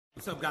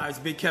What's up, guys?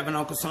 Big Kevin,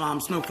 Uncle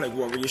Salam, Snowflake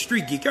Warrior,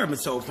 Street Geek, Urban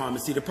Soul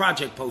Pharmacy, the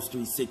Project Post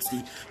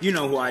 360. You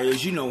know who I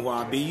is, you know who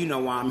I be, you know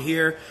why I'm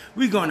here.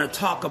 We're going to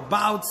talk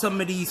about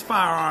some of these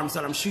firearms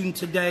that I'm shooting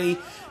today.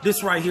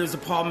 This right here is a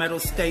Palmetto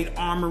State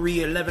Armory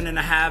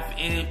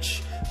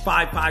 11.5-inch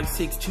 5.56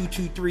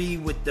 223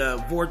 with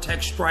the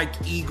Vortex Strike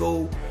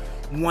Eagle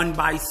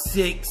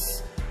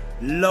 1x6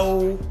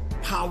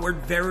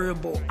 low-powered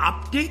variable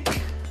optic.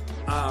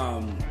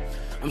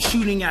 I'm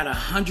shooting at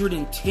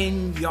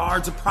 110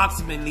 yards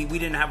approximately. We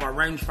didn't have our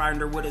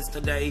rangefinder with us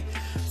today,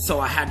 so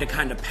I had to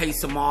kind of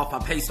pace them off. I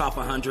paced off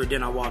 100,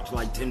 then I walked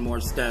like 10 more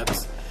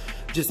steps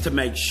just to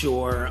make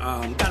sure.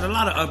 Got a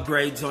lot of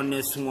upgrades on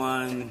this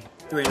one.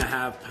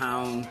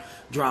 3.5-pound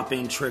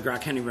drop-in trigger. I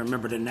can't even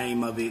remember the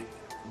name of it.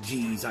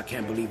 Geez, I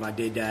can't believe I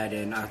did that,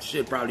 and I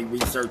should probably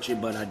research it,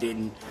 but I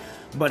didn't.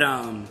 But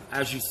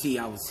as you see,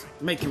 I was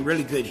making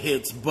really good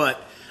hits,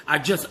 but I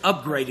just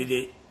upgraded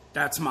it.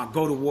 That's my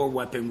go-to-war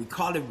weapon. We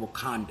call it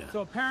Wakanda.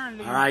 So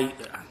apparently, all right,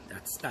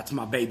 that's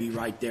my baby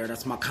right there.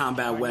 That's my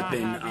combat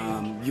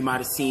weapon. You might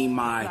have seen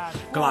my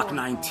Glock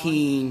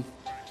 19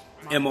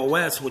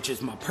 MOS, which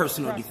is my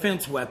personal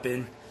defense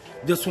weapon.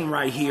 This one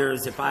right here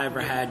is if I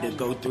ever had to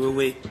go through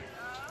it,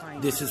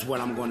 this is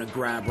what I'm going to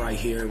grab right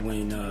here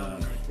when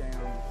the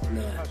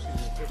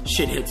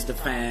shit hits the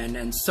fan.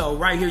 And so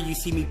right here you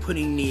see me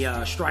putting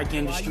the Strike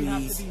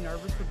Industries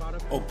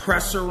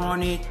oppressor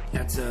on it.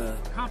 That's a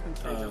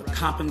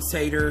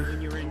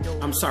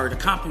compensator. I'm sorry, the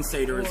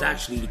compensator is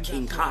actually the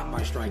King Cop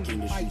by Strike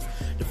Industries.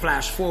 The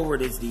flash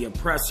forward is the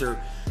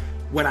oppressor.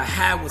 What I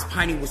had was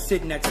Piney was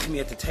sitting next to me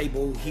at the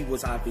table. He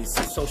was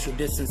obviously social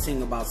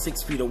distancing about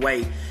 6 feet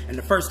away. And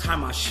the first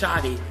time I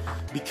shot it,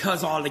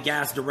 because all the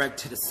gas direct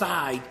to the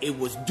side, it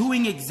was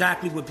doing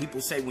exactly what people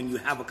say when you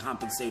have a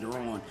compensator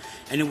on.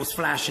 And it was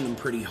flashing them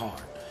pretty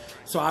hard.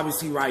 So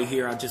obviously right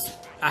here,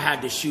 I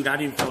had to shoot. I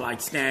didn't feel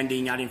like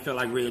standing. I didn't feel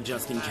like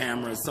readjusting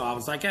cameras. So I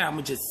was like, yeah, I'm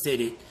gonna just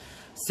sit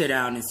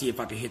down and see if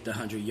I can hit the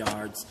 100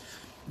 yards.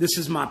 This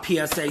is my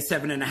PSA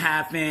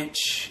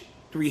 7.5-inch.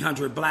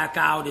 300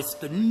 blackout. It's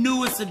the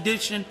newest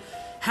edition.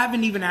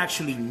 Haven't even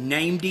actually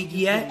named it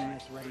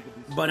yet.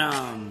 But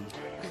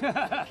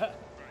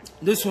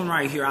this one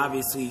right here,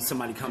 obviously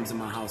somebody comes in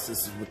my house,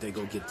 this is what they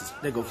go get.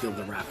 They go feel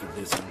the wrath of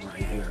this one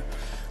right here.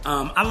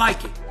 I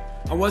like it.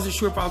 I wasn't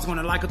sure if I was going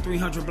to like a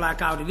 300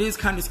 blackout. It is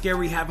kind of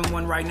scary having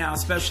one right now,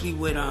 especially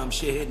with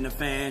shit hitting the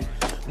fan.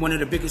 One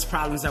of the biggest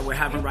problems that we're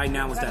having right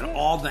now is that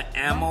all the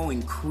ammo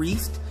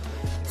increased.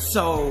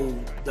 So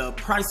the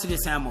price of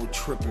this ammo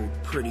tripled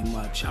pretty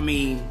much. I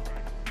mean,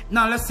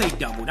 no, let's say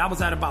doubled. I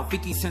was at about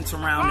 50 cents a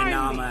round, and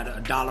now I'm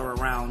at $1 a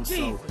round.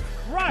 So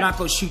I'm not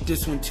gonna shoot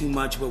this one too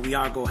much, but we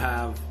are gonna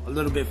have a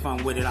little bit of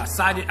fun with it. I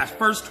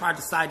first tried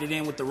to sight it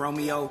in with the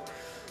Romeo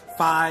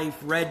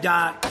 5 red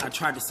dot. I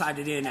tried to sight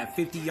it in at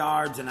 50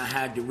 yards, and I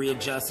had to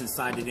readjust and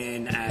sight it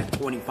in at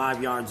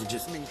 25 yards.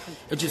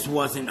 It just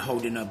wasn't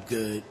holding up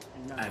good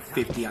at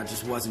 50. I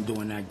just wasn't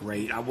doing that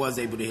great. I was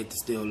able to hit the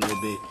steel a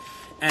little bit.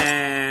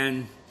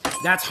 And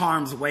that's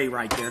harm's way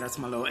right there. That's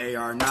my little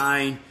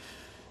AR-9.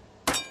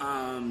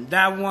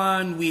 That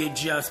one, we had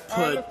just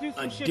put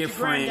a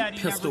different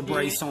pistol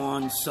brace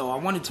on. So I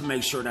wanted to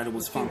make sure that it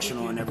was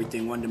functional and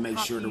everything. Wanted to make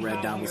sure the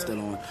red dot was still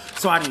on.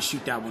 So I didn't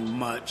shoot that one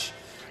much.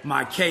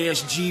 My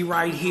KSG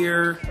right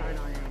here.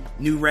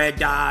 New red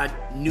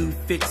dot. New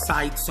fixed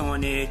sights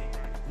on it.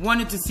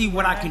 Wanted to see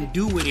what I can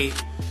do with it.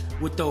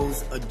 With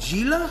those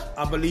Aguila,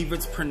 I believe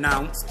it's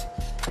pronounced.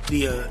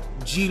 The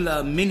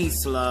Aguila mini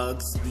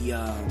slugs, the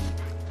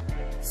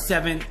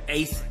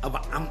 7/8 of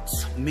an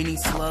ounce mini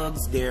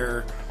slugs.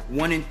 They're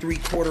 1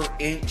 3/4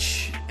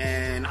 inch,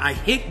 and I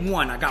hit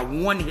one. I got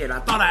one hit.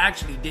 I thought I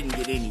actually didn't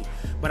get any,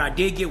 but I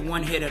did get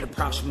one hit at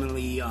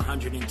approximately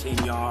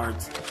 110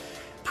 yards.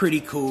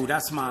 Pretty cool.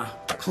 That's my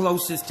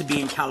closest to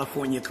being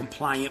California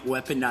compliant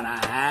weapon that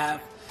I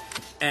have.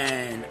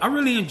 And I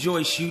really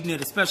enjoy shooting it,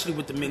 especially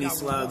with the mini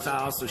slugs. I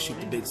also shoot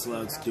the big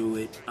slugs through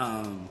it.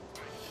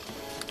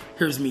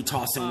 Here's me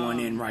tossing one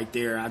in right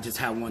there. I just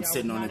had one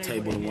sitting on the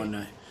table and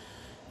one,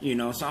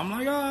 so I'm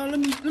like, oh, let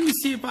me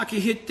see if I can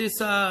hit this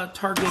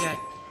target at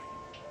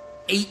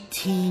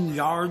 18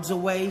 yards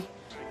away.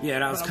 Yeah,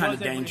 that was kind of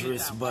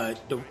dangerous,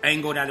 but the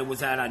angle that it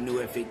was at, I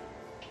knew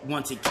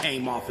once it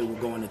came off, it would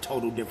go in a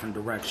total different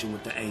direction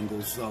with the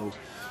angle. So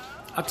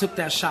I took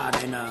that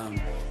shot, and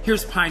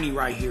here's Piney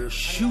right here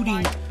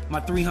shooting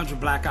my 300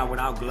 blackout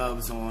without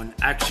gloves on.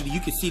 Actually, you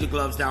can see the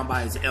gloves down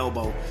by his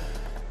elbow.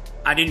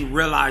 I didn't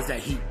realize that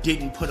he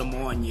didn't put them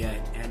on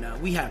yet, and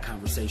we had a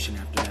conversation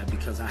after that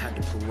because I had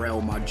to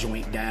Perel my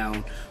joint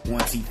down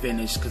once he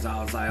finished because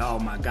I was like, oh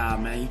my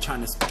God, man, you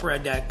trying to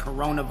spread that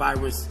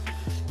coronavirus,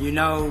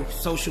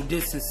 social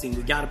distancing.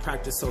 We got to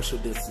practice social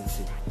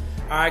distancing.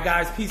 All right,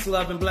 guys, peace,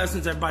 love, and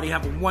blessings. Everybody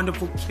have a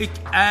wonderful,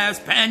 kick-ass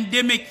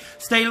pandemic.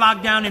 Stay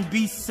locked down and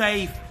be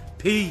safe.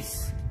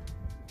 Peace.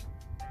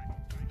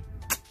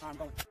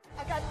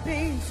 I got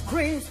beans,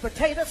 greens,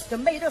 potatoes,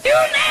 tomatoes. You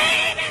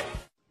name it!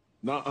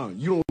 Nuh-uh,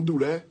 you don't do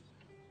that.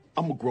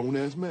 I'm a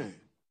grown-ass man.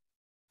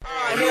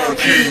 I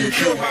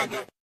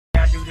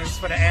do this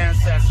for the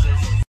ancestors.